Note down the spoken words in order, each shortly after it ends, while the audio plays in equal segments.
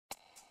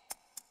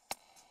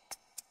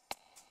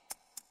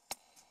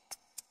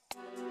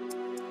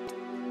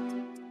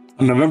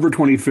On November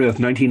 25th,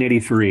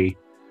 1983,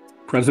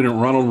 President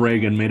Ronald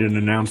Reagan made an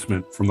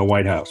announcement from the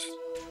White House.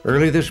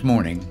 Early this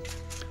morning,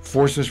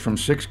 forces from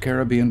 6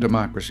 Caribbean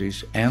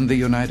democracies and the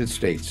United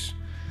States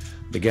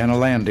began a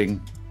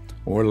landing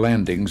or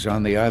landings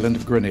on the island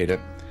of Grenada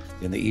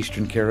in the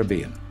Eastern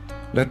Caribbean.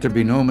 Let there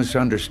be no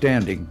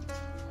misunderstanding.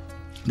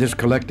 This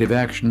collective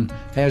action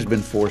has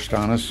been forced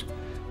on us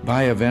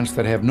by events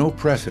that have no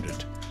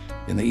precedent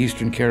in the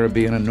Eastern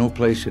Caribbean and no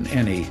place in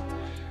any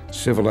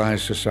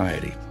civilized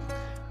society.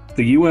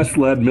 The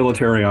U.S.-led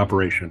military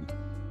operation,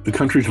 the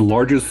country's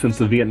largest since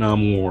the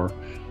Vietnam War,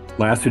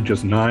 lasted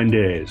just 9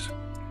 days.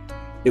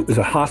 It was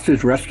a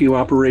hostage rescue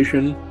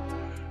operation,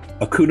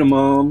 a coup de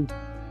main,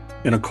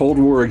 and a Cold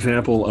War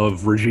example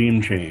of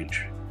regime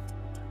change.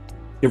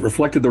 It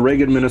reflected the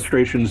Reagan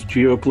administration's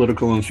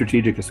geopolitical and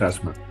strategic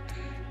assessment,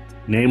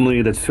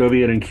 namely that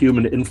Soviet and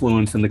Cuban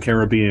influence in the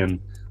Caribbean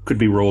could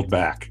be rolled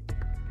back.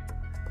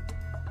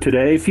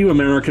 Today, few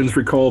Americans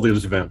recall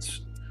those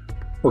events,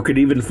 or could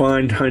even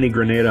find tiny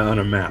Grenada on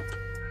a map.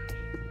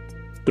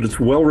 But it's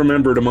well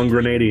remembered among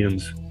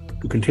Grenadians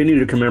who continue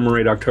to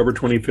commemorate October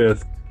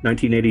 25th,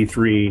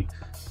 1983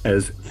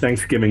 as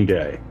Thanksgiving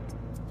Day.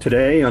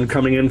 Today, on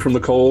Coming In From the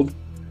Cold,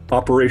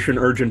 Operation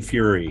Urgent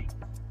Fury,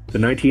 the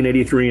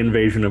 1983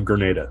 invasion of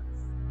Grenada.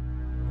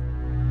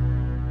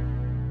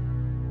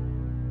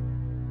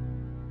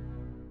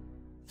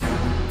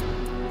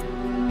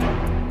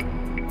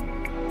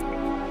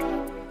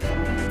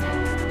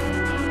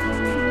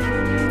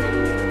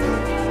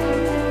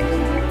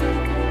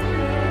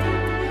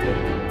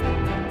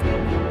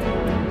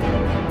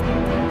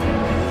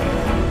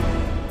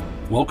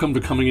 Welcome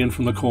to Coming In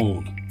From the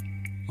Cold,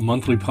 a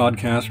monthly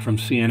podcast from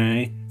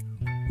CNA,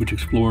 which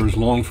explores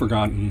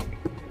long-forgotten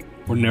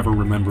or never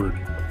remembered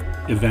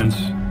events,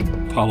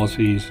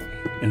 policies,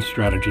 and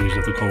strategies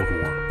of the Cold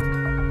War.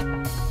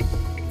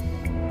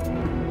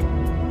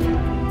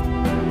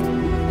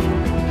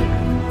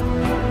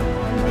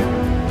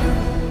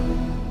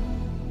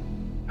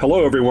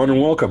 Hello, everyone,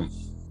 and welcome.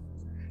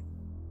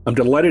 I'm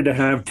delighted to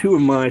have two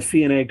of my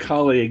CNA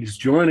colleagues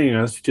joining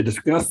us to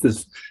discuss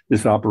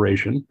this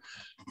operation.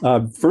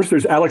 First,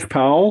 there's Alex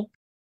Powell,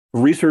 a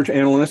research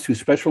analyst who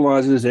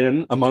specializes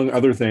in, among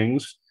other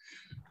things,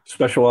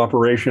 Special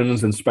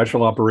Operations and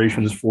Special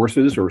Operations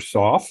Forces, or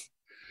SOF.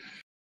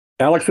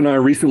 Alex and I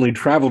recently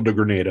traveled to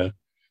Grenada,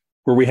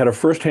 where we had a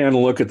firsthand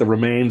look at the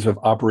remains of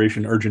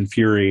Operation Urgent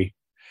Fury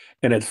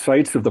and at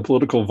sites of the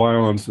political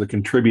violence that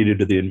contributed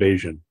to the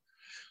invasion.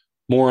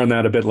 More on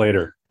that a bit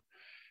later.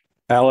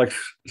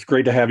 Alex, it's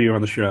great to have you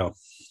on the show.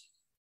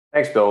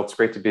 Thanks, Bill. It's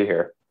great to be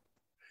here.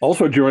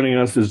 Also joining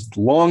us is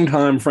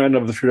longtime friend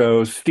of the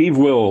show, Steve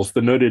Wills,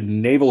 the noted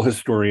naval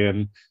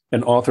historian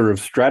and author of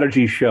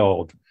Strategy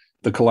Shelved,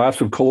 The Collapse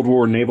of Cold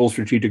War Naval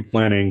Strategic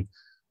Planning,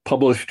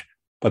 published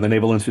by the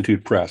Naval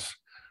Institute Press.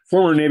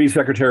 Former Navy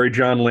Secretary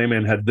John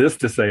Lehman had this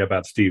to say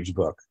about Steve's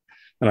book,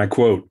 and I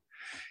quote,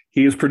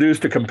 "He has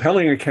produced a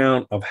compelling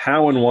account of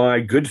how and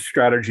why good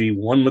strategy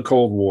won the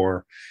Cold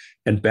War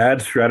and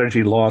bad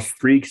strategy lost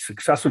 3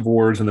 successive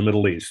wars in the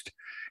Middle East.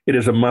 It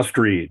is a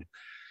must-read."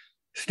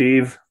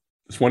 Steve,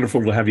 it's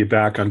wonderful to have you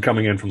back on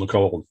Coming In From the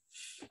Cold.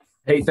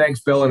 Hey, thanks,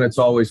 Bill, and it's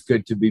always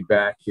good to be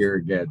back here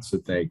again, so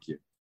thank you.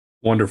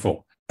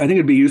 Wonderful. I think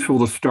it'd be useful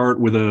to start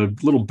with a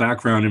little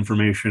background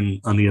information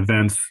on the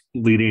events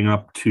leading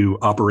up to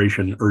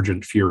Operation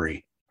Urgent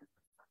Fury.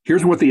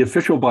 Here's what the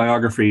official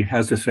biography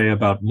has to say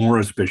about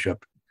Morris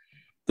Bishop,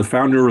 the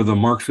founder of the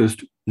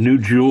Marxist New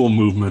Jewel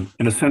movement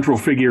and a central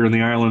figure in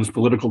the island's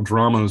political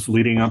dramas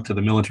leading up to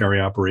the military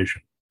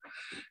operation.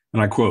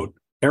 And I quote,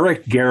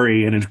 "Eric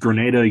Gary and his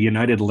Grenada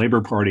United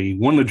Labor Party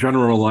won the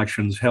general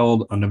elections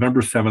held on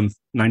November 7th,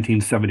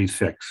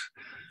 1976.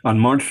 On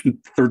March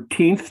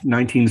 13th,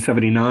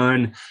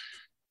 1979,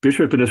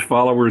 Bishop and his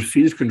followers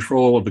seized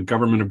control of the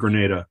government of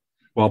Grenada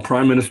while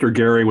Prime Minister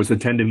Gary was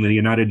attending the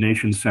United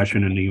Nations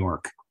session in New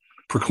York.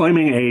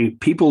 Proclaiming a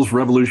People's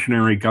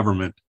Revolutionary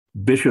Government,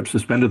 Bishop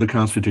suspended the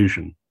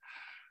Constitution.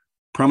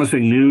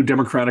 Promising new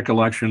democratic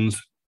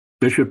elections,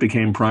 Bishop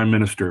became Prime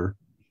Minister.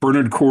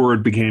 Bernard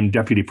Cord became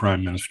Deputy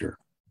Prime Minister.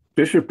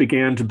 Bishop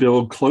began to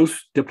build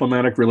close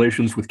diplomatic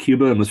relations with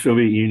Cuba and the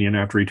Soviet Union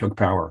after he took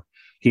power.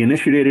 He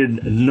initiated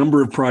a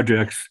number of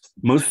projects,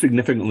 most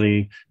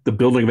significantly the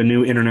building of a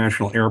new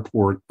international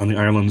airport on the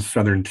island's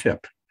southern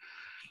tip.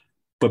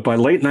 But by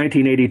late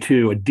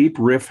 1982, a deep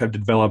rift had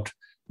developed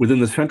within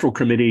the Central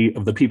Committee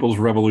of the People's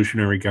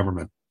Revolutionary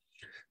Government.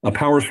 A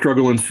power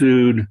struggle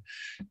ensued,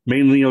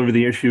 mainly over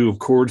the issue of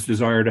Cord's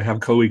desire to have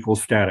co-equal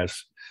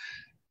status.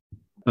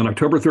 On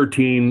October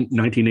 13,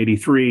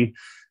 1983,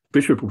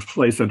 Bishop was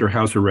placed under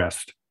house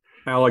arrest.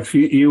 Alex,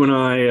 you and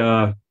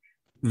I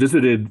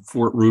visited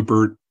Fort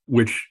Rupert,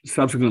 which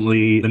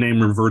subsequently the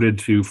name reverted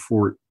to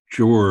Fort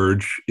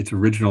George, its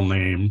original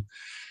name.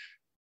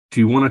 Do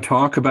you want to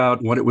talk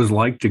about what it was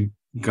like to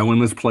go in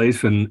this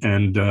place and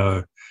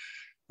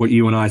what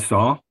you and I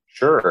saw?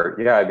 Sure.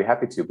 Yeah, I'd be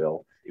happy to,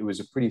 Bill. It was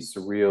a pretty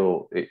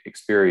surreal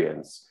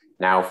experience.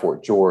 Now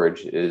Fort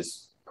George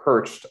is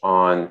perched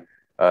on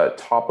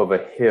top of a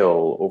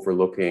hill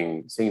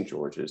overlooking St.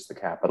 George's, the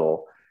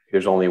capital.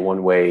 There's only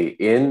one way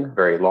in,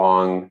 very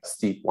long,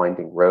 steep,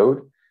 winding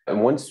road.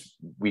 And once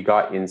we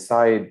got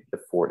inside the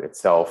fort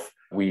itself,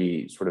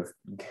 we sort of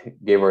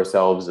gave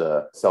ourselves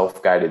a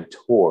self-guided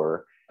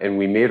tour, and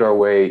we made our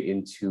way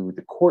into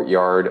the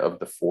courtyard of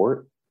the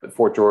fort.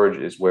 Fort George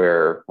is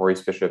where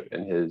Maurice Bishop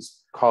and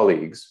his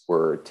colleagues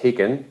were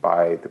taken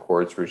by the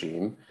Cordes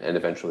regime and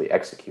eventually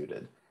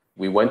executed.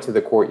 We went to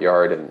the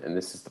courtyard, and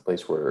this is the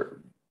place where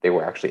they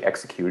were actually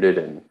executed,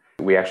 and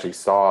we actually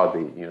saw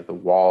the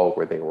wall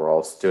where they were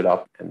all stood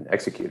up and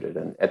executed.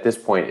 And at this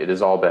point, it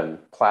has all been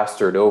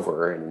plastered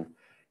over in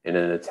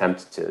an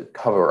attempt to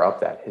cover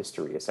up that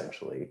history,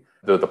 essentially,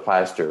 though the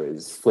plaster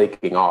is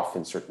flaking off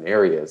in certain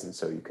areas, and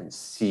so you can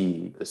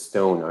see the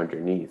stone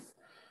underneath.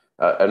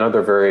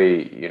 Another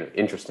very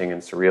interesting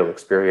and surreal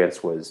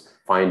experience was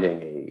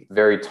finding a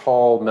very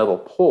tall metal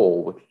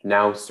pole, which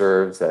now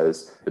serves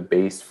as the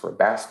base for a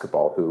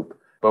basketball hoop,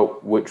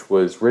 but which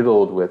was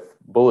riddled with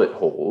bullet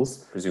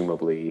holes.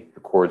 Presumably,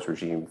 the Cordes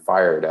regime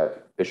fired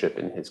at Bishop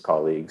and his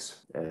colleagues,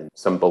 and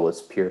some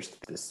bullets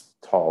pierced this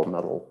tall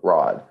metal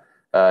rod.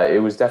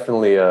 It was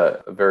definitely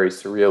a very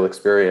surreal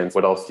experience.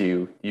 What else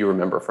do you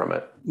remember from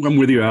it? I'm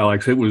with you,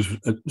 Alex. It was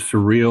a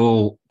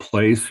surreal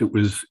place. It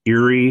was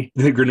eerie.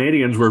 The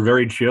Grenadians were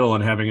very chill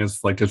on having us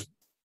just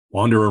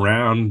wander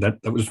around. That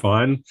was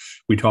fine.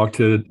 We talked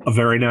to a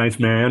very nice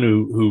man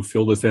who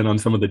filled us in on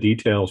some of the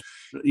details.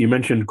 You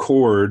mentioned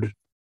Cord,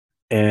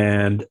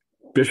 and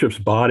Bishop's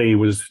body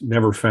was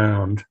never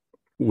found,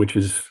 which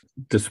is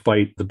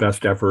despite the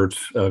best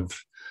efforts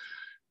of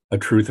a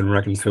Truth and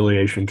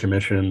Reconciliation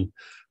Commission.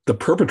 The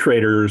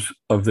perpetrators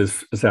of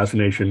this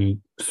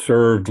assassination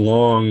served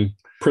long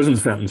prison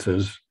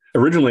sentences.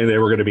 Originally, they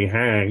were going to be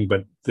hanged,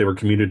 but they were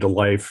commuted to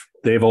life.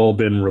 They've all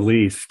been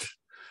released.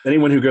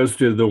 Anyone who goes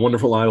to the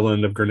wonderful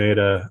island of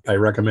Grenada, I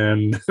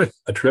recommend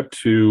a trip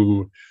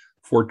to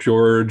Fort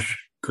George.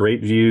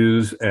 Great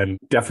views, and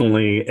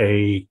definitely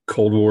a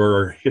Cold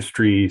War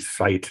history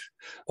site.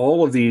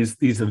 All of these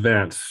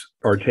events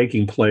are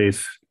taking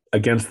place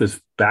against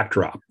this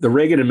backdrop. The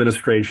Reagan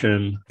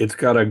administration, it's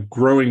got a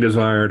growing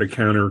desire to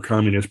counter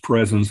communist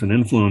presence and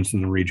influence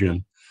in the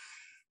region.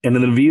 And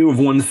in the view of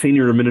one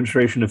senior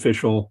administration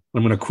official,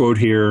 I'm going to quote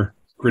here,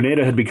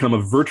 Grenada had become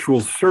a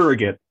virtual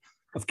surrogate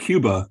of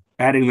Cuba,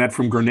 adding that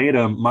from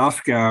Grenada,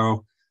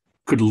 Moscow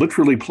could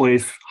literally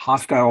place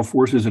hostile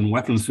forces and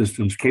weapon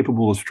systems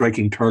capable of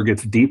striking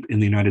targets deep in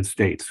the United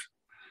States.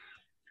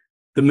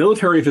 The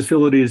military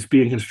facilities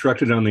being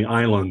constructed on the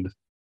island,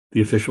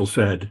 the official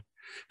said,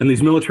 and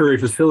these military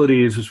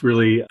facilities is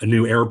really a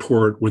new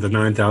airport with a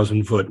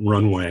 9,000-foot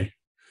runway.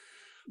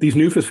 These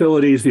new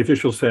facilities, the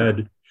official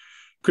said,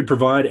 could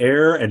provide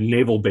air and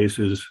naval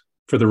bases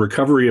for the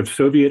recovery of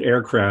Soviet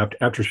aircraft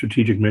after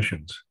strategic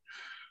missions.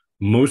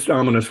 Most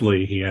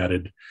ominously, he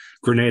added,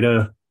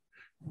 Grenada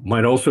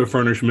might also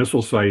furnish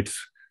missile sites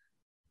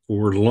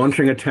for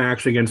launching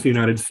attacks against the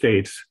United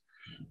States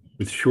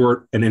with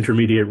short and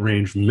intermediate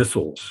range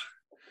missiles.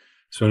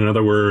 So in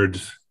other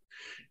words,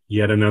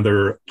 yet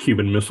another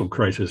Cuban Missile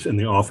Crisis in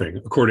the offing,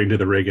 according to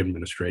the Reagan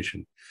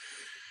administration.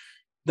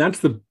 That's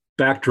the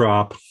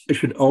backdrop. I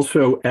should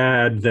also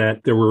add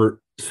that there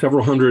were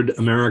several hundred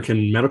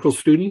American medical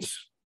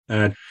students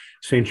at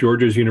St.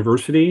 George's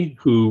University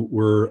who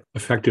were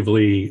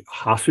effectively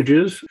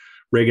hostages.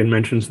 Reagan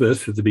mentions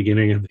this at the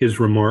beginning of his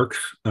remarks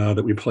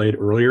that we played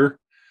earlier.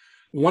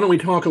 Why don't we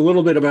talk a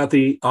little bit about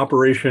the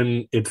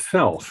operation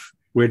itself,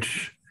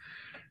 which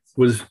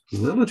was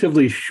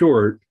relatively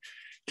short.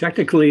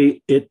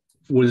 Technically, it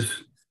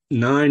was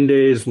 9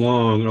 days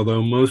long,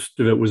 although most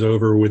of it was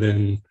over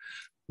within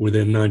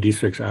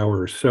 96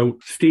 hours. So,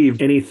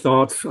 Steve, any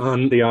thoughts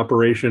on the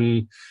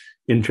operation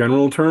in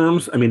general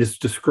terms? I mean, it's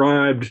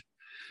described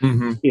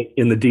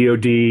in the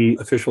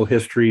DoD official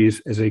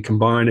histories as a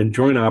combined and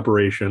joint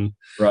operation.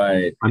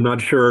 Right. I'm not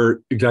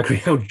sure exactly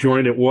how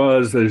joint it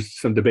was. There's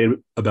some debate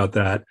about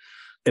that.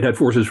 It had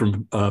forces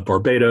from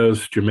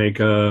Barbados,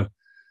 Jamaica,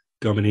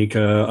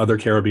 Dominica, other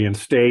Caribbean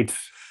states,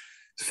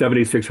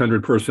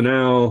 7,600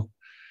 personnel,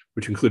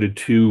 which included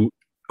 2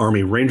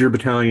 Army Ranger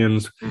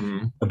battalions,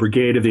 a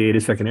brigade of the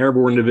 82nd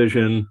Airborne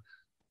Division,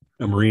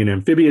 a Marine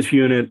amphibious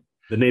unit,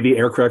 the Navy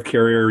aircraft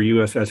carrier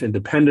USS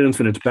Independence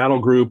and its battle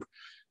group,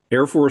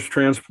 Air Force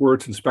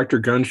transports,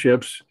 inspector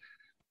gunships,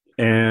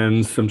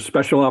 and some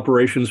special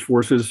operations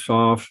forces,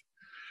 SOF.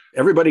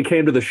 Everybody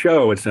came to the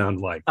show, it sounded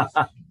like.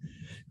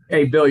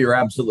 Hey, Bill, you're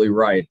absolutely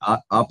right.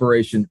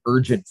 Operation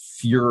Urgent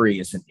Fury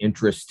is an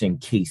interesting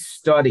case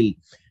study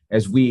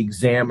as we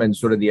examine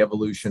sort of the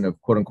evolution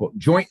of quote unquote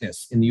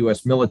jointness in the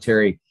U.S.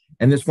 military.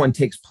 And this one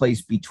takes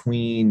place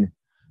between,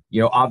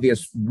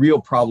 obvious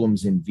real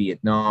problems in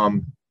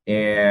Vietnam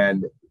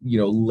and,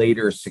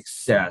 later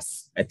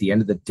success at the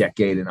end of the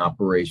decade in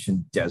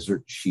Operation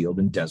Desert Shield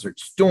and Desert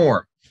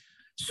Storm.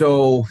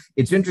 So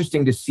it's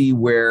interesting to see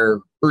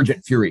where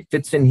Urgent Fury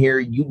fits in here.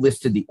 You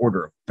listed the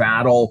order of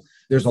battle.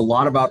 There's a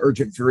lot about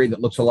Urgent Fury that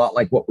looks a lot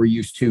like what we're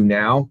used to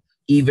now.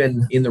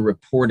 Even in the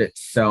report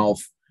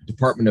itself,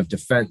 Department of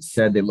Defense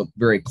said they looked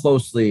very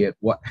closely at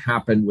what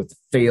happened with the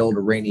failed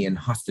Iranian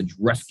hostage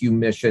rescue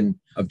mission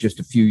of just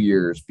a few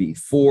years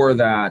before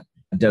that,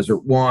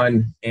 Desert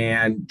One,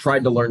 and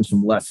tried to learn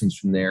some lessons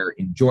from there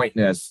in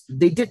jointness.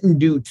 They didn't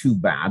do too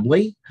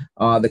badly.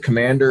 The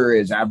commander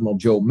is Admiral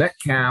Joe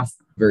Metcalf,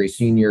 very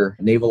senior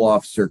naval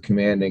officer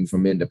commanding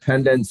from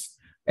Independence.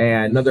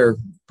 And another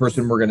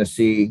person we're going to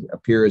see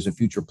appear as a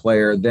future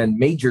player, then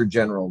Major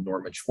General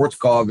Norman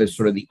Schwarzkopf is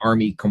sort of the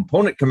Army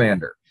component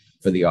commander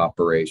for the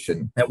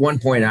operation. At one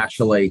point,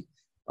 actually,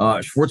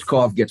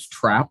 Schwarzkopf gets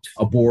trapped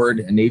aboard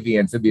a Navy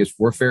amphibious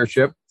warfare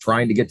ship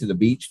trying to get to the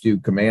beach to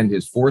command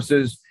his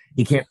forces.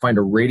 He can't find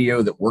a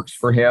radio that works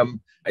for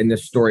him. And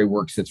this story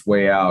works its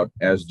way out,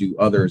 as do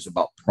others,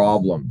 about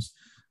problems.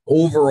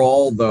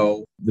 Overall,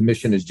 though, the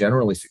mission is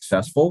generally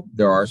successful.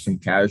 There are some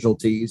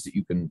casualties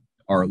that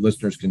our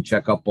listeners can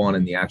check up on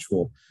in the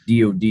actual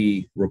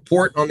DoD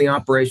report on the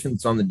operation.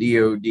 It's on the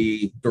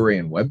DoD story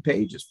and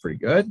webpage. It's pretty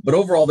good. But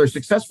overall, they're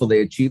successful.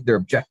 They achieved their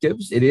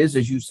objectives. It is,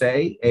 as you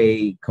say,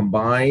 a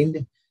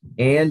combined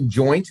and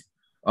joint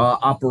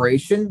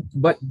operation,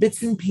 but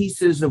bits and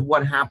pieces of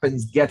what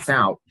happens gets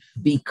out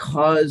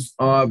because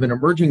of an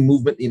emerging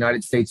movement in the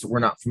United States that we're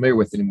not familiar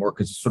with anymore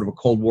because it's sort of a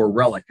Cold War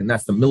relic, and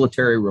that's the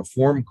Military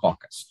Reform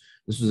Caucus.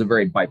 This was a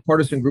very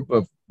bipartisan group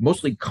of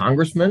mostly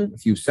congressmen, a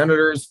few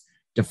senators,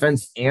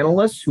 defense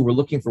analysts who were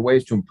looking for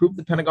ways to improve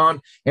the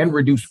Pentagon and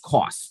reduce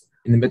costs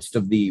in the midst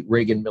of the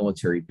Reagan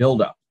military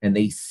buildup. And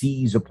they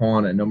seize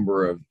upon a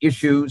number of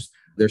issues.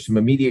 There's some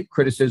immediate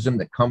criticism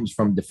that comes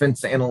from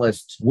defense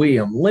analyst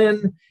William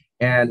Lynn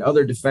and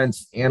other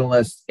defense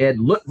analyst Ed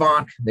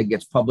Luttwak that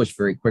gets published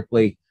very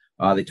quickly.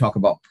 They talk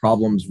about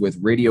problems with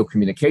radio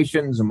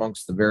communications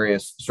amongst the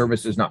various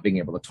services not being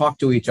able to talk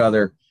to each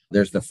other.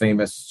 There's the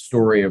famous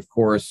story, of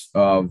course,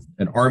 of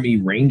an Army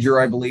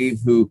Ranger, I believe,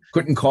 who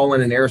couldn't call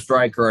in an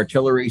airstrike or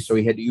artillery, so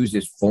he had to use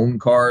his phone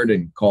card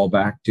and call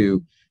back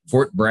to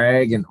Fort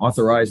Bragg and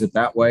authorize it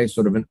that way,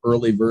 sort of an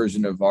early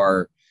version of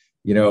our,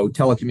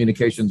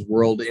 telecommunications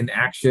world in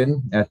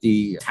action at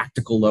the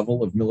tactical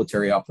level of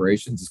military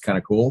operations. Is kind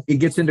of cool. It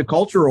gets into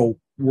cultural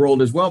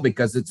world as well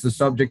because it's the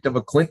subject of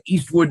a Clint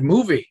Eastwood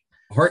movie,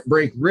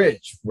 Heartbreak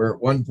Ridge, where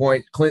at one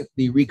point Clint,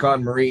 the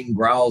recon Marine,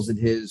 growls at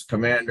his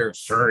commander,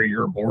 "Sir,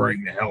 you're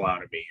boring the hell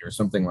out of me," or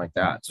something like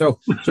that. So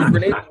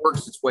Grenada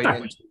works its way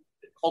into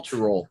the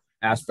cultural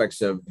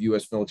aspects of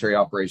U.S. military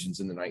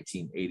operations in the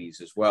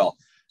 1980s as well.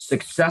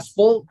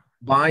 Successful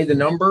by the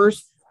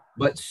numbers,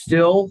 but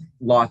still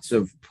lots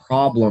of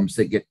problems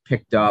that get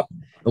picked up.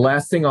 The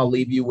last thing I'll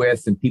leave you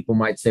with, and people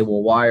might say,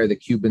 well, why are the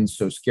Cubans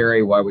so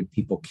scary? Why would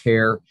people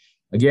care?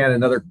 Again,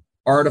 another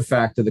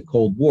artifact of the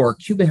Cold War.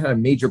 Cuba had a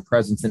major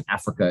presence in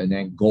Africa and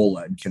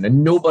Angola,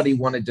 and nobody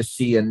wanted to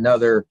see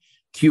another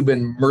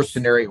Cuban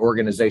mercenary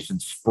organization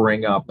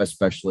spring up,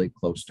 especially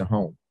close to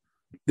home.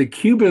 The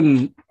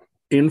Cuban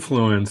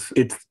influence,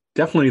 it's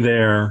definitely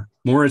there.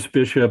 Morris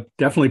Bishop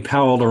definitely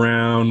palled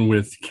around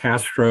with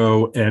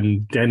Castro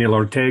and Daniel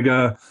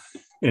Ortega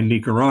in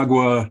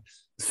Nicaragua,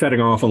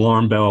 setting off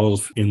alarm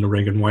bells in the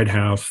Reagan White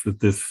House that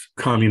this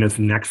communist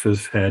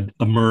nexus had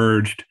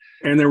emerged.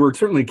 And there were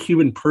certainly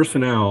Cuban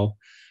personnel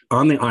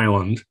on the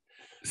island.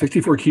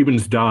 64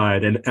 Cubans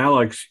died. And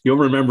Alex, you'll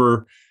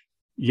remember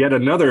yet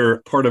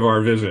another part of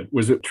our visit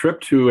was a trip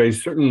to a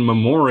certain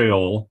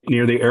memorial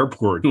near the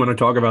airport. You want to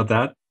talk about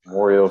that?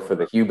 Memorial for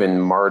the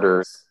Cuban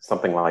martyrs,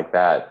 something like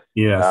that.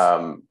 Yes.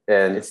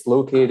 And it's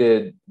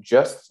located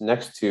just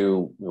next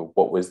to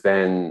what was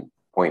then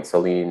Point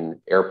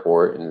Saline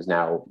Airport and is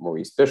now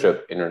Maurice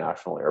Bishop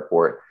International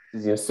Airport.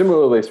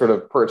 Similarly, sort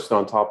of perched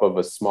on top of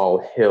a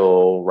small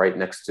hill right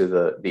next to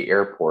the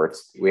airport.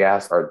 We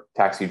asked our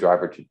taxi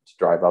driver to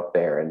drive up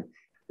there.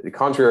 And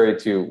contrary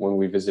to when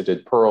we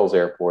visited Pearl's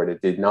Airport,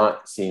 it did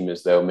not seem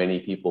as though many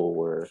people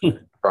were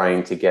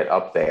trying to get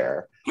up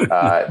there.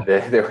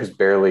 There was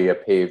barely a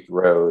paved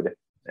road,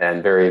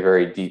 and very,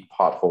 very deep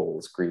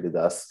potholes greeted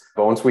us.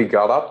 But once we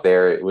got up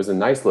there, it was a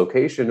nice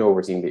location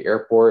overseeing the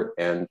airport,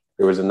 and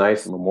there was a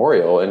nice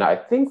memorial. And I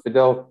think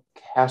Fidel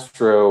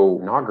Castro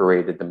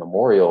inaugurated the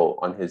memorial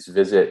on his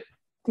visit.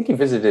 I think he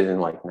visited in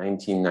like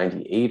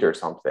 1998 or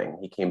something.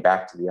 He came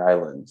back to the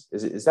island.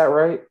 Is that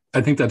right?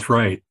 I think that's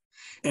right.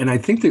 And I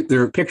think that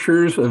there are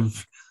pictures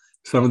of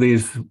some of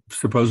these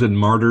supposed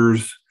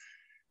martyrs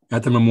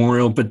at the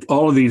memorial, but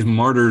all of these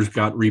martyrs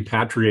got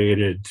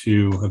repatriated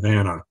to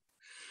Havana.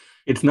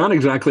 It's not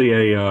exactly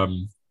a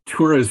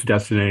tourist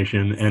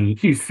destination. And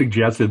he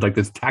suggested like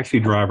this taxi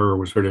driver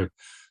was sort of,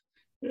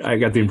 I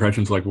got the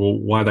impressions like, well,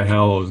 why the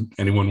hell does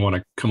anyone want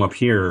to come up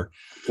here?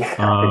 Yeah,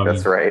 I think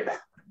that's right.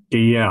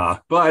 Yeah.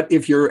 But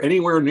if you're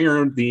anywhere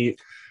near the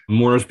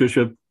Morris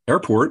Bishop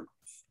Airport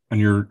on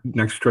your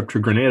next trip to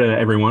Grenada,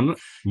 everyone,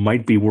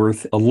 might be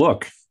worth a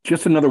look.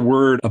 Just another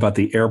word about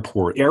the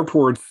airport.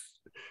 Airports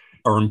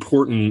are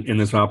important in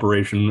this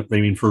operation.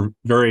 I mean, for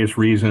various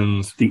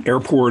reasons. The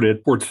airport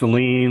at Port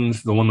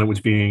Salines, the one that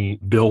was being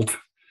built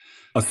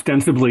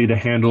ostensibly to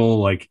handle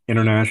like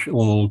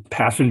international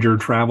passenger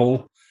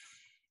travel,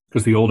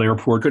 because the old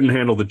airport couldn't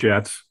handle the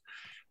jets.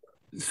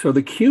 So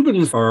the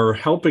Cubans are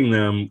helping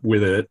them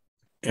with it,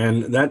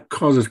 and that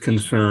causes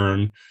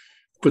concern.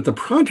 But the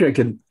project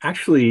had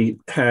actually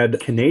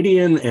had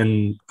Canadian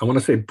and I want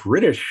to say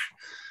British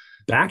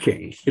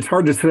backing. It's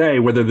hard to say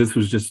whether this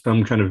was just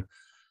some kind of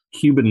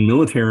Cuban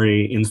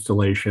military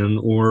installation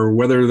or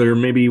whether there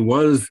maybe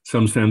was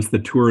some sense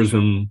that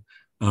tourism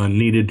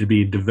needed to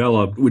be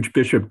developed, which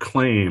Bishop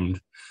claimed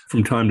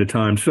from time to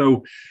time.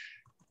 So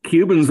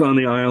Cubans on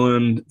the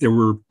island, there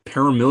were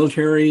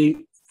paramilitary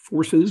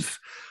forces.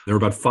 There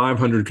were about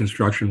 500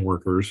 construction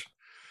workers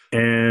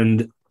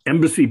and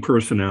embassy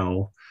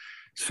personnel.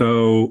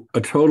 So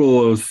a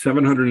total of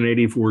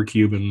 784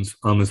 Cubans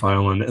on this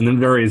island, and then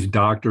various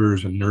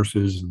doctors and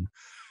nurses and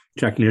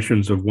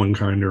technicians of one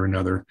kind or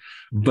another.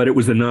 But it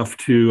was enough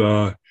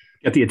to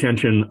get the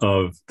attention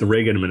of the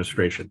Reagan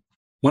administration.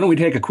 Why don't we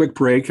take a quick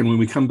break, and when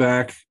we come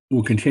back,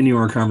 we'll continue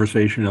our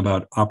conversation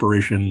about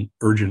Operation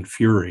Urgent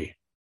Fury.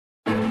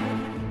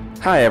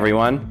 Hi,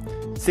 everyone.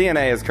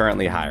 CNA is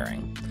currently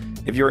hiring.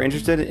 If you're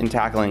interested in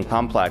tackling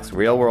complex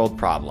real-world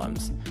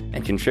problems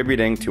and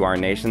contributing to our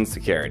nation's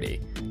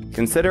security,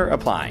 consider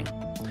applying.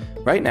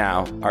 Right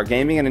now, our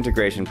Gaming and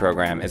Integration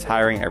program is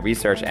hiring a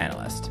research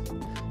analyst.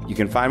 You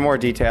can find more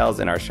details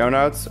in our show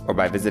notes or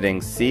by visiting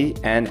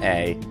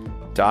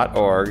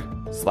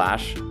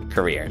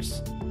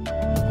cna.org/careers.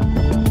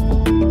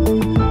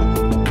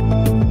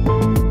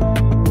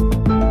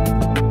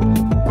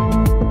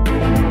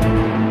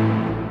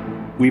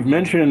 We've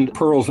mentioned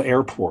Pearl's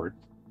Airport,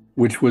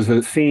 which was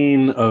a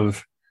scene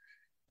of,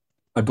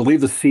 I believe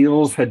the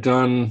SEALs had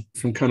done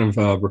some kind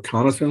of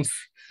reconnaissance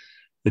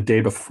the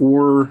day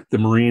before. The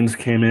Marines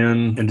came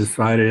in and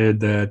decided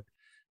that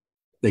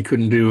they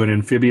couldn't do an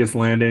amphibious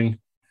landing.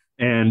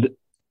 And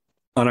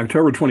on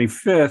October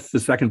 25th, the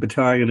 2nd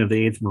Battalion of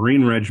the 8th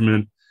Marine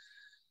Regiment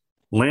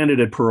landed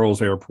at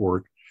Pearl's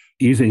Airport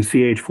using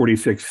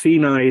CH-46 Sea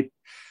Knight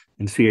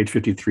and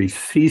CH-53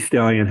 Sea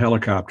Stallion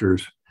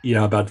helicopters.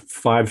 Yeah, about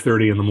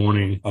 5:30 in the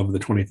morning of the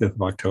 25th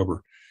of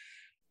October.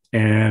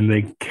 And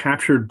they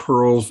captured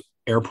Pearl's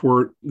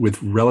Airport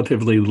with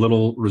relatively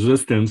little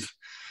resistance.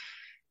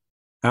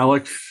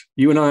 Alex,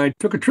 you and I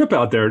took a trip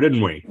out there,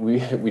 didn't we?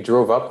 We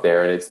drove up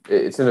there, and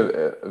it's in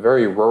a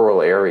very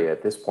rural area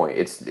at this point.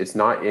 It's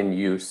not in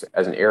use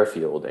as an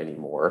airfield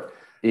anymore.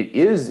 It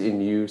is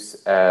in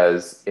use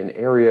as an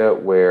area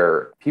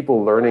where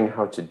people learning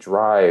how to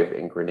drive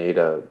in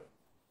Grenada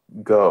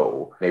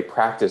go. They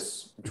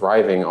practice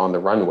driving on the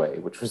runway,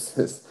 which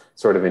was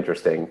sort of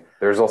interesting.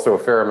 There's also a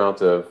fair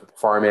amount of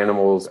farm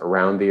animals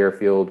around the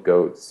airfield,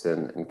 goats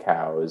and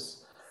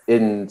cows.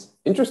 And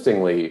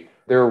interestingly,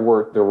 there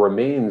were the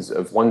remains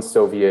of one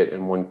Soviet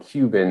and one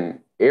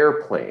Cuban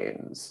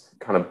airplanes,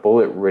 kind of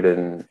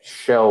bullet-ridden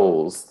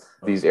shells.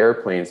 These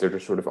airplanes, they're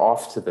just sort of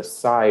off to the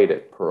side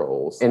at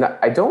Pearls. And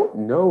I don't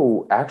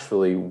know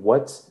actually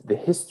what the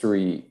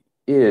history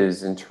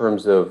is in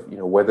terms of,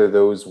 whether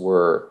those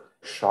were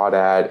shot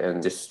at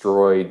and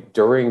destroyed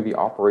during the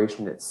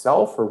operation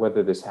itself, or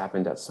whether this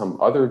happened at some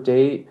other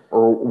date,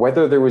 or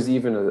whether there was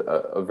even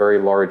a very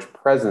large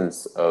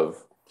presence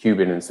of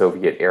Cuban and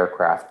Soviet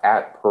aircraft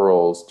at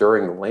Pearls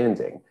during the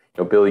landing.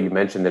 Bill, you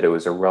mentioned that it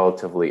was a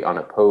relatively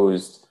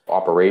unopposed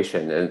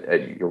operation,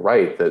 and you're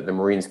right, the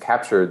Marines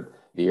captured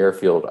the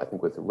airfield, I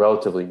think, with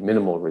relatively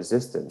minimal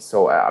resistance.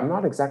 So I'm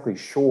not exactly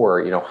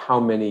sure, how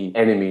many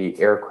enemy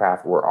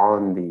aircraft were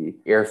on the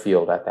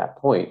airfield at that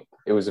point.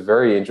 It was a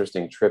very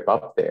interesting trip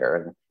up there.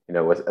 And,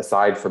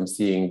 aside from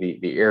seeing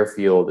the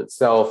airfield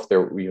itself,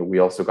 there, we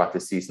also got to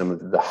see some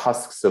of the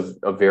husks of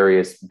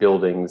various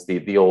buildings,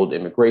 the old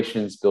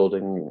immigrations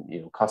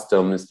building,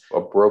 customs, a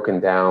broken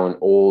down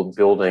old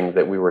building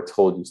that we were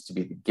told used to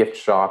be the gift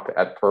shop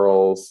at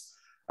Pearls.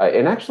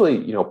 And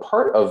actually,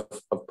 part of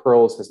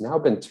Pearls has now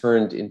been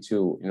turned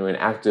into, an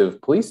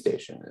active police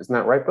station. Isn't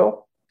that right,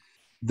 Bill?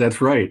 That's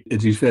right.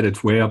 As you said,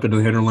 it's way up into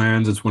the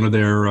hinterlands. It's one of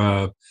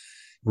their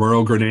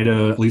Royal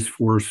Grenada Police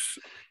Force.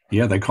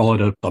 Yeah, they call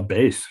it a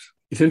base.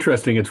 It's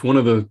interesting. It's one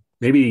of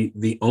maybe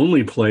the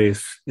only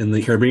place in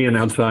the Caribbean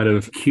outside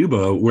of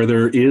Cuba where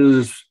there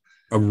is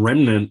a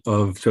remnant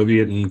of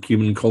Soviet and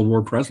Cuban Cold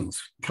War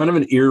presence. Kind of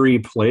an eerie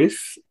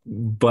place,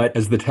 but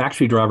as the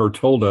taxi driver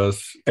told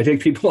us, I take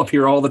people up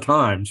here all the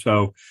time.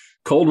 So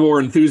Cold War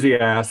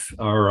enthusiasts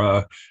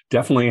are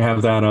definitely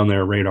have that on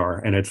their radar,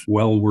 and it's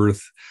well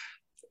worth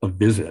a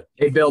visit.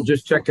 Hey, Bill,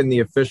 just checking the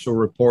official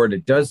report.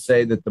 It does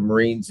say that the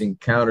Marines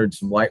encountered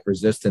some light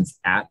resistance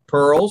at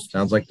Pearls.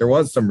 Sounds like there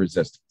was some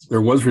resistance. There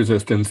was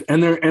resistance,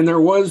 and there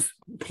was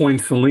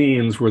Point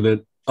Salines, where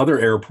the other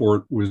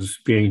airport was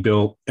being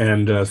built,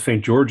 and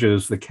St.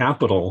 George's, the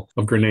capital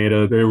of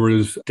Grenada, there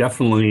was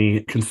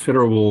definitely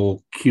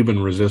considerable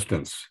Cuban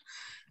resistance.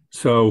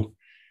 So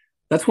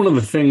that's one of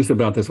the things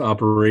about this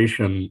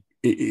operation.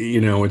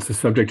 It's the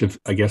subject of,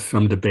 I guess,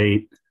 some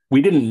debate.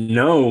 We didn't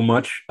know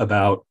much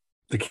about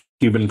the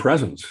Cuban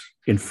presence.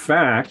 In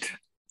fact,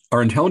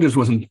 our intelligence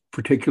wasn't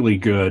particularly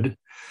good.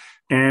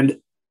 And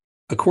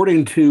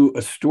according to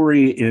a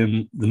story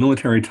in the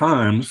Military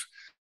Times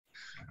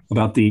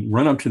about the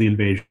run-up to the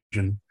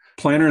invasion,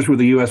 planners with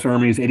the U.S.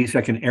 Army's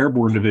 82nd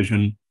Airborne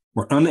Division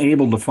were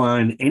unable to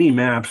find any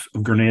maps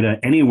of Grenada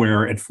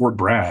anywhere at Fort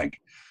Bragg.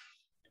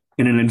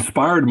 In an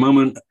inspired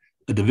moment,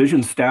 a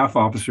division staff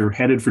officer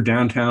headed for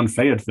downtown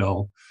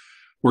Fayetteville,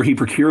 where he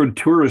procured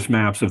tourist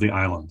maps of the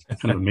island.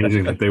 Kind of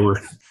amazing that they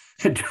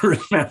had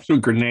tourist maps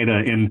of Grenada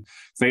in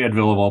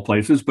Fayetteville, of all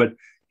places, but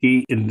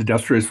he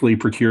industriously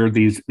procured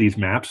these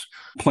maps.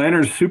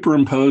 Planners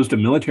superimposed a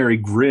military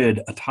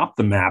grid atop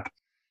the map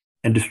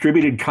and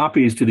distributed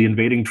copies to the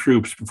invading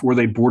troops before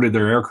they boarded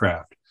their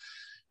aircraft.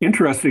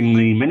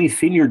 Interestingly, many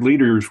senior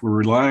leaders were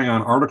relying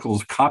on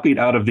articles copied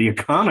out of The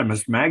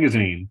Economist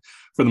magazine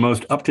for the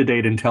most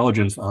up-to-date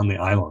intelligence on the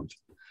island.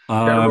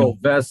 General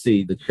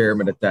Vesey, the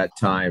chairman at that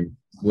time,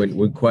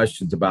 when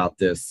questions about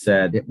this,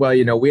 said, well,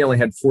 we only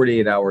had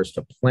 48 hours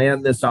to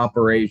plan this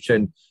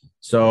operation.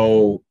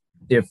 So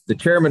if the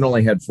chairman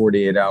only had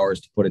 48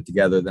 hours to put it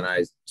together, then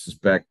I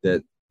suspect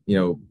that,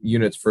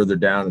 units further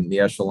down in the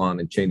echelon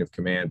and chain of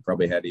command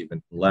probably had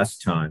even less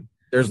time.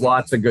 There's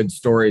lots of good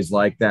stories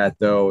like that,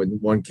 though. In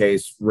one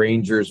case,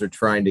 Rangers are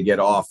trying to get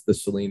off the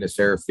Salinas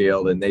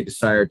airfield, and they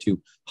decide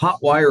to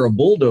hotwire a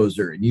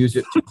bulldozer and use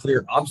it to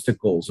clear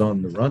obstacles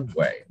on the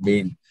runway. I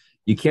mean,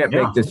 you can't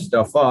make this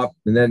stuff up.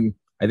 And then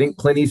I think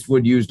Clint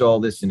Eastwood used all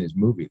this in his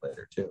movie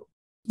later, too.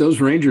 Those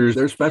Rangers,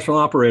 they're special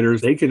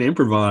operators. They can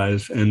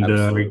improvise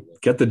and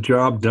get the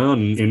job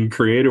done in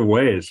creative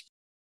ways.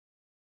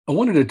 I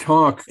wanted to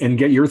talk and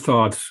get your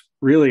thoughts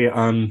really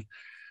on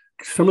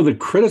some of the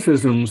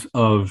criticisms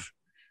of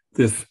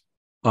this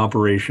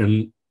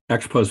operation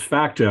ex post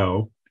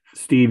facto.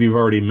 Steve, you've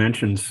already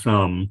mentioned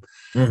some,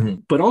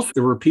 but also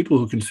there were people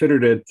who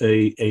considered it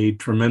a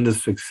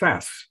tremendous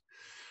success.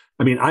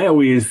 I mean, I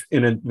always,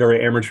 in a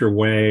very amateur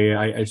way,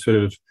 I sort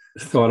of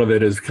thought of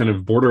it as kind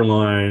of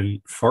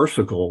borderline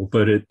farcical,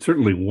 but it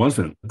certainly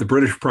wasn't. The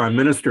British Prime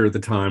Minister at the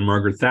time,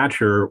 Margaret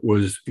Thatcher,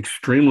 was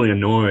extremely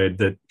annoyed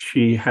that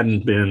she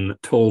hadn't been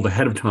told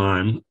ahead of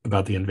time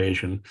about the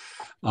invasion.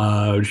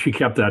 She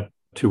kept that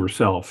to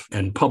herself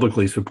and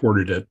publicly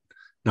supported it,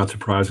 not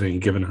surprising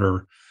given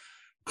her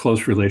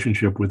close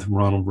relationship with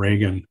Ronald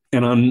Reagan.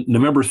 And on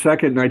November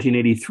 2nd,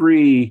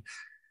 1983,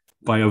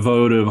 by a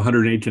vote of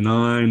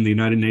 108-9, the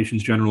United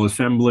Nations General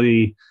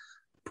Assembly,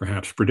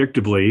 perhaps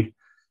predictably,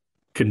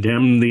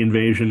 condemned the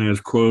invasion as,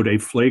 quote, a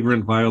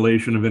flagrant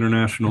violation of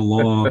international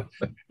law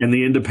and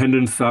the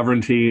independence,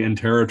 sovereignty, and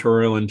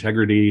territorial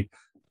integrity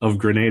of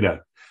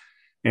Grenada.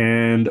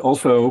 And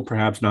also,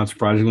 perhaps not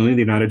surprisingly,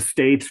 the United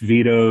States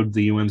vetoed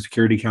the UN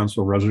Security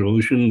Council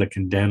resolution that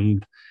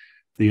condemned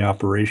the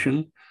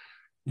operation.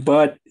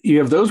 But you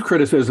have those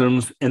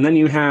criticisms, and then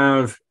you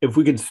have, if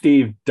we could,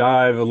 Steve,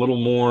 dive a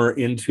little more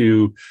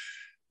into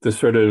the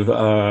sort of,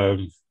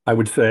 I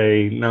would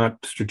say,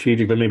 not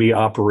strategic, but maybe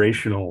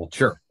operational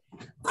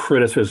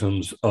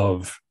criticisms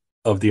of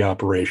the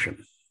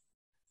operation.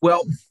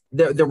 Well,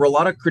 there were a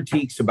lot of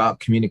critiques about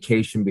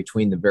communication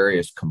between the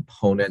various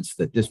components,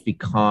 that this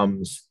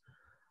becomes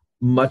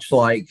much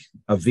like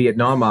a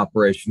Vietnam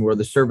operation where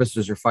the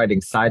services are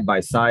fighting side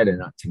by side and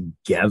not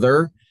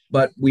together.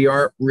 But we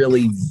aren't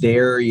really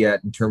there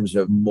yet in terms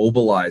of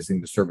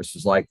mobilizing the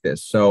services like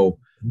this. So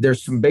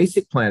there's some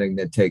basic planning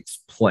that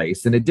takes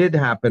place, and it did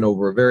happen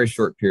over a very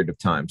short period of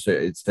time. So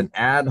it's an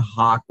ad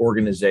hoc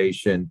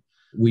organization.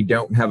 We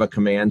don't have a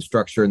command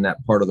structure in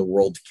that part of the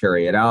world to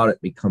carry it out. It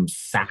becomes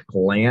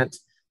SACLANT,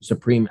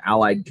 Supreme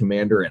Allied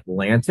Commander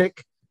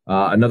Atlantic,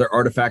 another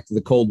artifact of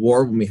the Cold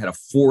War when we had a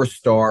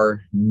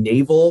 4-star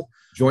naval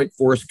joint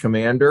force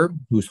commander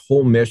whose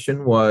whole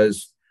mission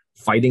was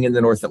fighting in the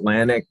North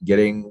Atlantic,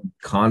 getting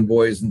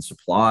convoys and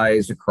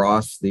supplies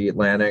across the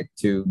Atlantic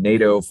to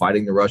NATO,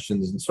 fighting the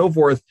Russians and so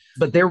forth.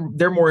 But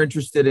they're more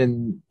interested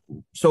in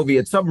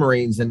Soviet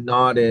submarines and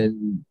not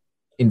in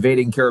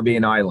invading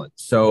Caribbean islands.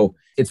 So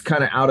it's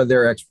kind of out of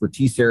their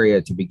expertise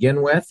area to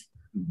begin with.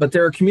 But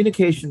there are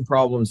communication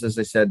problems, as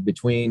I said,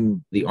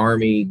 between the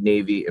Army,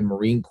 Navy, and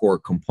Marine Corps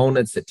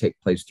components that take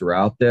place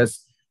throughout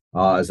this.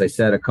 As I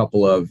said, a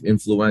couple of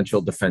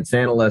influential defense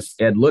analysts,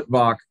 Ed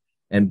Luttbach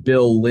and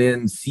Bill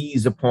Lynn,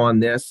 seize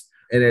upon this.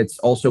 And it's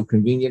also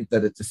convenient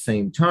that at the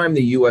same time,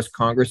 the U.S.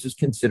 Congress is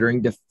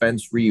considering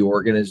defense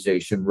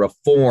reorganization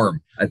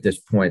reform at this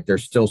point.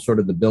 There's still sort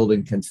of the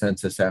building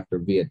consensus after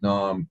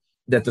Vietnam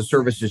that the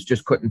services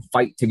just couldn't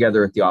fight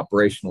together at the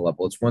operational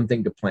level. It's one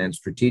thing to plan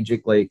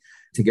strategically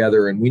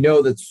together. And we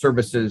know that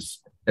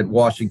services at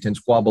Washington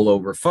squabble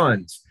over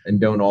funds and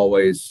don't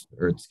always,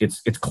 or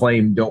it's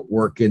claimed don't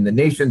work in the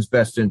nation's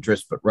best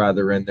interest, but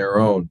rather in their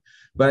own.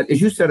 But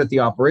as you said, at the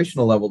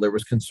operational level, there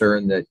was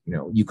concern that,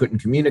 you couldn't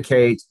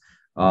communicate.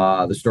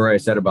 The story I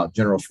said about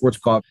General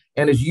Schwarzkopf.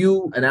 And as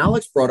you and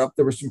Alex brought up,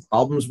 there were some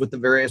problems with the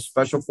various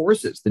special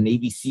forces. The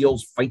Navy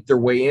SEALs fight their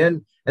way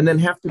in and then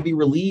have to be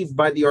relieved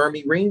by the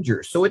Army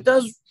Rangers. So it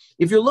does,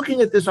 if you're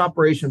looking at this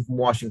operation from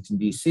Washington,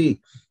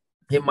 D.C.,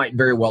 it might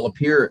very well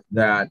appear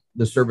that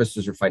the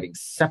services are fighting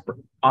separate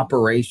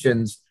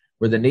operations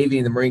where the Navy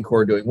and the Marine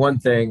Corps are doing one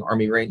thing,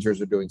 Army Rangers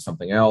are doing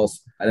something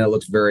else, and it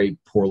looks very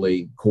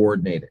poorly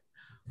coordinated.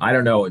 I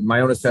don't know. In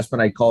my own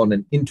assessment, I'd call it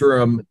an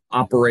interim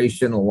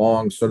operation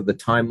along sort of the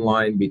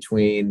timeline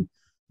between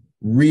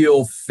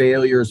real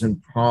failures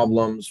and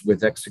problems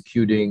with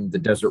executing the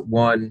Desert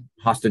One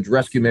hostage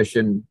rescue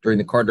mission during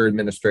the Carter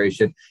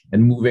administration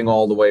and moving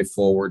all the way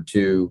forward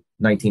to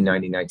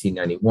 1990,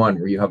 1991,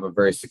 where you have a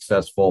very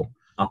successful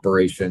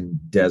Operation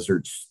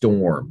Desert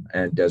Storm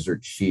and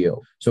Desert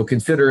Shield. So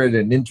consider it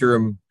an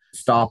interim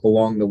stop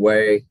along the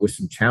way with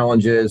some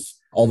challenges,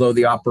 although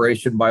the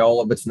operation by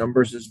all of its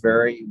numbers is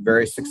very,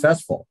 very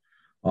successful.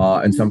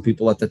 And some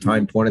people at the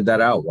time pointed that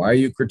out. Why are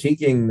you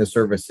critiquing the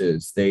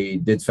services? They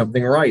did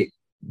something right.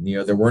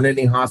 There weren't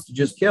any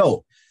hostages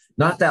killed.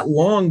 Not that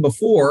long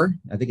before,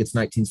 I think it's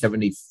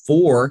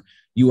 1974,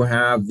 you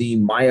have the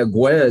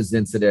Mayaguez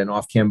incident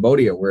off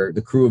Cambodia, where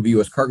the crew of a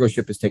U.S. cargo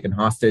ship is taken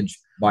hostage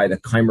by the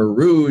Khmer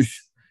Rouge,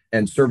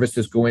 and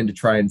services go in to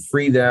try and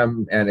free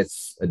them. And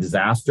it's a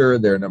disaster.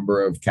 There are a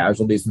number of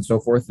casualties and so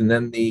forth. And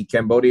then the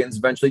Cambodians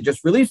eventually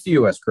just release the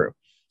U.S. crew.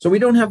 So we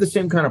don't have the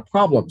same kind of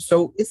problem.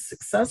 So it's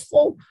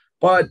successful,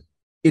 but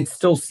it's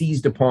still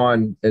seized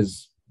upon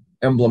as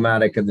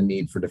emblematic of the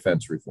need for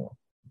defense reform.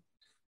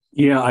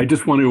 Yeah, I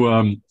just want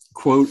to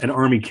quote an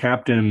Army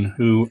captain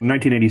who, in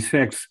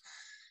 1986,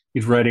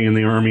 he's writing in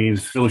the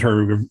Army's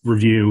Military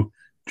Review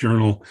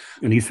Journal,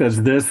 and he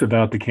says this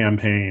about the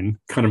campaign,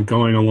 kind of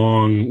going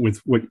along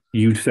with what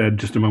you said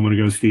just a moment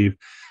ago, Steve.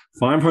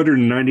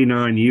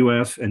 599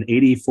 U.S. and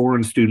 80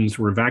 foreign students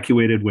were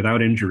evacuated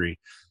without injury.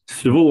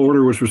 Civil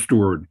order was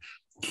restored.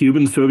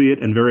 Cuban,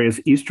 Soviet, and various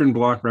Eastern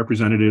Bloc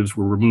representatives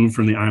were removed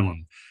from the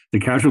island. The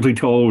casualty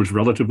toll was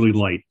relatively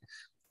light.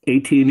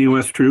 18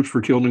 U.S. troops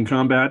were killed in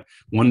combat,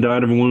 1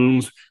 died of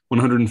wounds,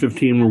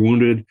 115 were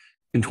wounded,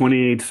 and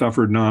 28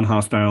 suffered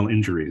non-hostile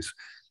injuries.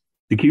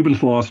 The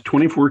Cubans lost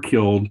 24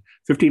 killed,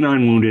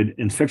 59 wounded,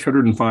 and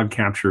 605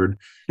 captured,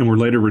 and were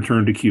later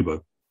returned to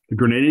Cuba. The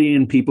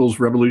Grenadian People's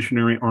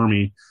Revolutionary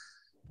Army,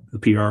 the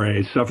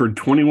PRA, suffered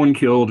 21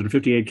 killed and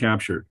 58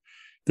 captured.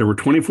 There were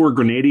 24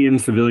 Grenadian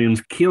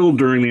civilians killed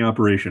during the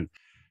operation.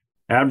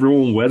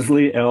 Admiral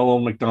Wesley L.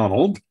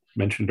 McDonald,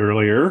 mentioned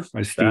earlier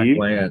by Steve,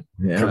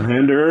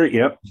 Commander,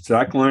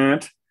 Zach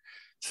Lant,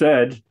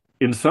 said,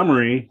 in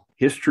summary,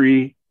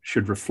 history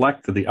should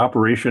reflect that the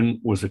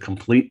operation was a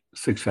complete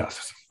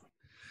success.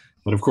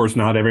 But of course,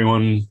 not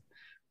everyone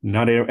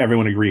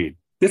agreed.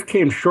 This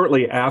came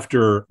shortly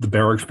after the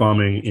barracks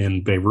bombing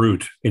in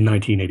Beirut in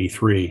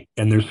 1983.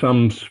 And there's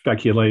some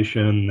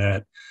speculation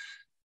that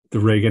the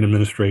Reagan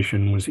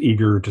administration was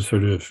eager to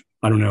sort of,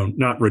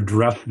 not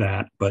redress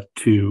that, but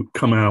to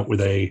come out with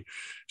a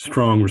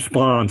strong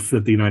response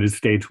that the United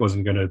States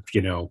wasn't going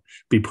to,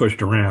 be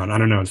pushed around. I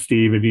don't know,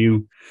 Steve, have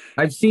you?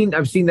 I've seen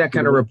that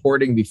kind of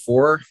reporting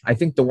before. I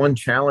think the one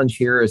challenge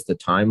here is the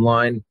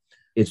timeline.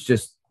 It's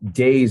just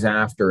days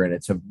after, and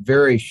it's a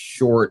very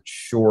short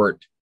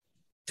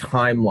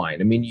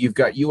timeline. I mean, you've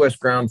got U.S.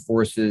 ground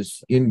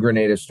forces in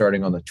Grenada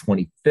starting on the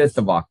 25th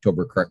of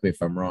October, correct me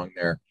if I'm wrong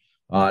there,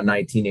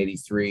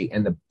 1983,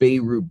 and the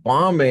Beirut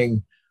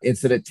bombing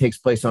incident takes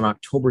place on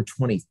October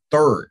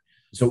 23rd.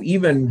 So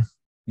even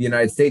the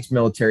United States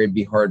military would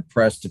be hard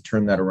pressed to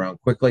turn that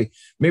around quickly.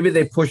 Maybe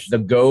they push the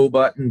go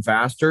button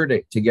faster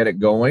to get it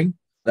going.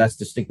 That's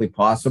distinctly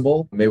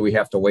possible. Maybe we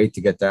have to wait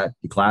to get that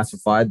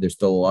declassified. There's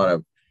still a lot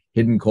of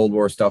hidden Cold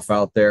War stuff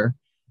out there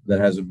that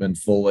hasn't been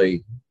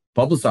fully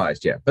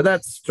publicized yet, but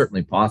that's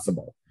certainly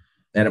possible.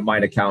 And it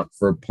might account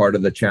for part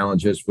of the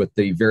challenges with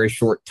the very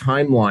short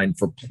timeline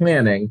for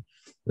planning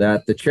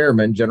that the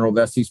chairman, General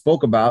Vestey,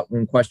 spoke about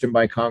when questioned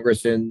by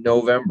Congress in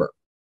November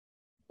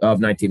of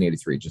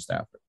 1983, just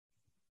after.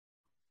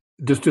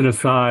 Just an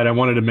aside, I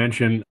wanted to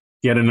mention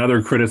yet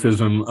another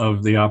criticism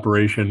of the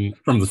operation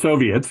from the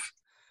Soviets.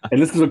 And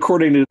this is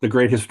according to the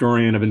great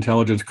historian of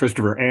intelligence,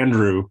 Christopher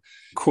Andrew,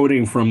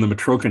 quoting from the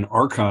Matrokin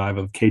archive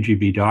of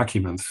KGB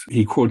documents.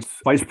 He quotes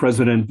Vice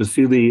President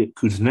Vasily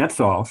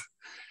Kuznetsov,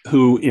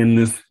 who in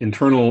this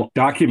internal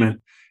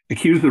document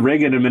accused the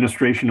Reagan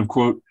administration of,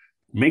 quote,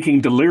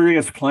 making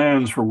delirious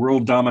plans for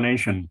world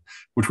domination,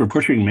 which were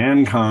pushing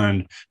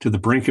mankind to the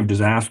brink of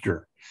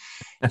disaster.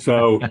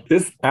 So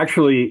this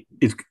actually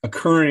is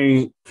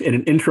occurring at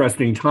an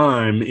interesting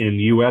time in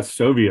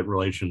U.S.-Soviet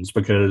relations,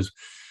 because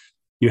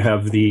you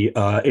have the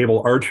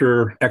Able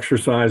Archer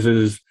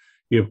exercises,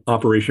 you have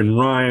Operation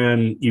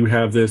Ryan, you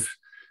have this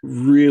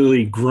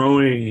really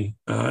growing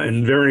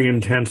and very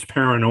intense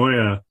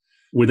paranoia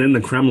within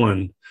the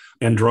Kremlin.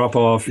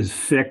 Andropov is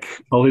sick.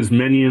 All his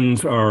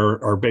minions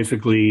are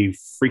basically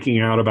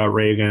freaking out about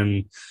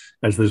Reagan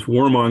as this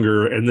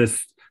warmonger, and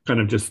this kind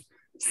of just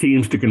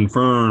seems to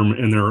confirm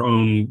in their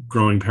own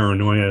growing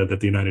paranoia that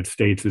the United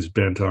States is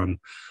bent on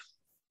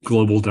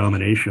global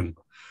domination.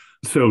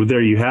 So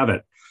there you have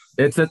it.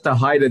 It's at the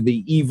height of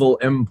the evil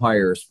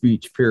empire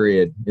speech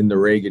period in the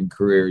Reagan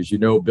career. As you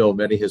know, Bill,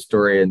 many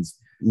historians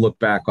look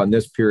back on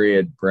this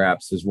period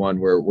perhaps as one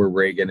where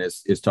Reagan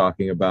is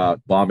talking about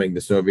bombing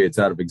the Soviets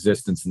out of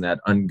existence in that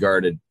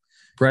unguarded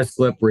press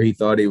clip where he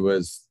thought he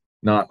was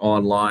not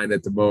online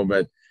at the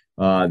moment,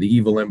 the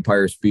evil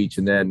empire speech,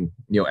 and then,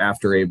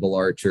 after Able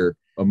Archer,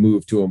 a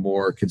move to a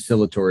more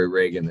conciliatory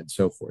Reagan and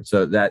so forth.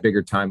 So that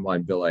bigger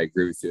timeline, Bill, I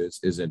agree with you,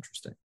 is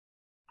interesting.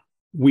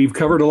 We've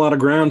covered a lot of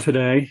ground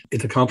today.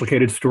 It's a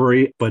complicated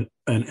story, but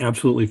an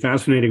absolutely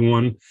fascinating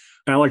one.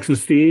 Alex and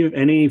Steve,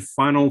 any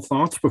final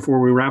thoughts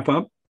before we wrap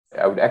up?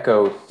 I would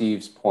echo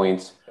Steve's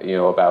point,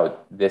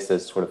 about this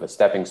as sort of a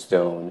stepping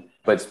stone,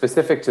 but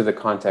specific to the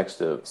context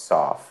of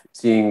SOF,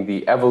 seeing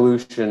the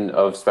evolution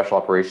of special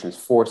operations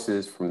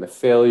forces from the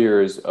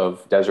failures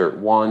of Desert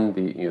One,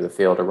 the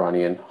failed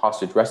Iranian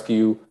hostage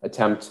rescue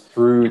attempt,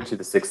 through to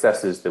the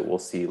successes that we'll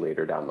see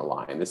later down the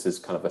line. This is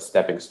kind of a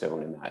stepping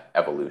stone in that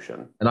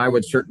evolution. And I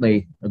would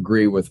certainly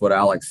agree with what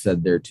Alex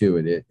said there too.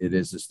 It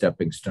is a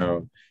stepping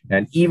stone.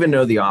 And even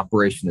though the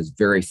operation is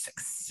very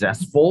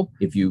successful,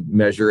 if you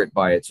measure it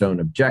by its own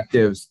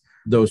objectives,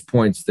 those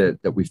points that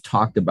we've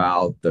talked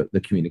about, the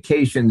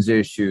communications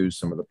issues,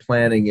 some of the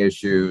planning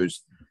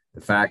issues,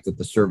 the fact that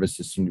the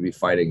services seem to be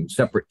fighting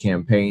separate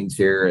campaigns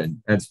here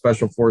and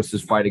special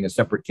forces fighting a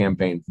separate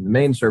campaign from the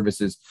main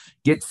services,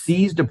 get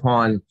seized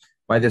upon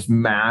by this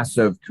mass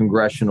of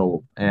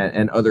congressional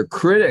and other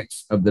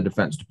critics of the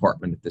Defense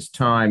Department at this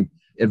time.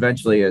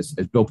 Eventually, as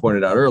Bill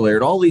pointed out earlier,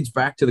 it all leads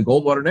back to the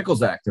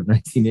Goldwater-Nichols Act of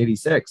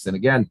 1986. And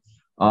again,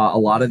 a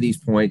lot of these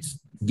points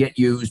get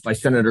used by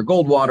Senator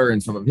Goldwater in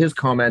some of his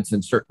comments,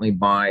 and certainly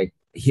by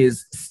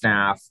his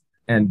staff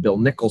and Bill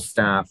Nichols'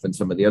 staff and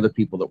some of the other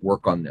people that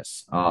work on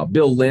this.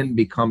 Bill Lynn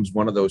becomes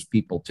one of those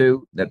people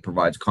too that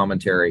provides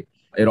commentary.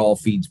 It all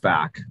feeds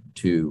back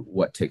to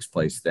what takes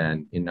place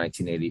then in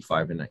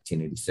 1985 and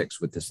 1986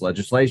 with this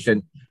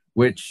legislation,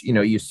 which,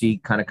 you see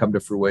kind of come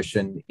to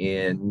fruition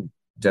in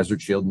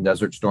Desert Shield and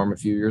Desert Storm a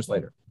few years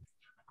later.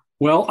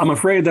 Well, I'm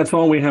afraid that's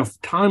all we have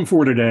time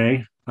for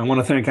today. I want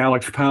to thank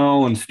Alex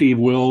Powell and Steve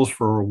Wills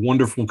for a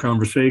wonderful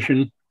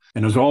conversation.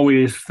 And as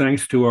always,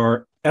 thanks to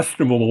our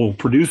estimable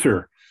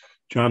producer,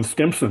 John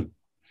Stimpson.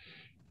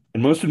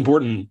 And most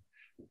important,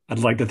 I'd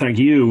like to thank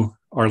you,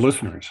 our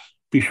listeners.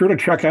 Be sure to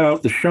check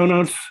out the show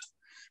notes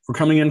for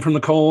Coming In From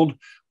the Cold.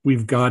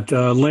 We've got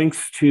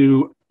links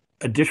to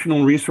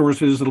additional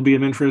resources that'll be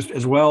of interest,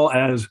 as well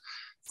as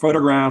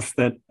photographs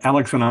that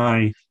Alex and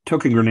I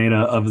took in Grenada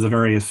of the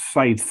various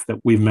sites that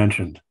we've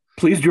mentioned.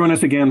 Please join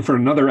us again for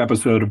another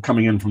episode of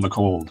Coming In From the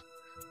Cold.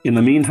 In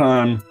the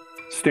meantime,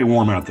 stay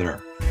warm out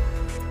there.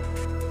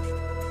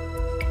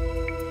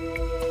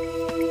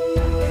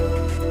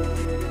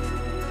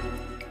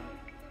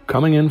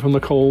 Coming In From the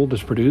Cold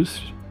is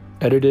produced,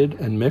 edited,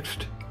 and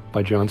mixed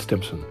by John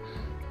Stimpson.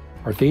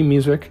 Our theme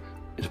music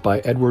is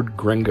by Edward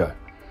Grenga.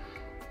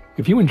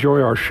 If you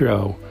enjoy our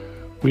show,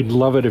 we'd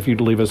love it if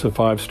you'd leave us a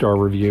 5-star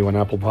review on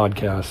Apple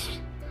Podcasts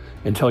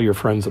and tell your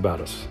friends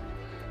about us.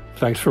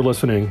 Thanks for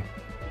listening,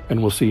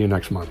 and we'll see you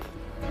next month.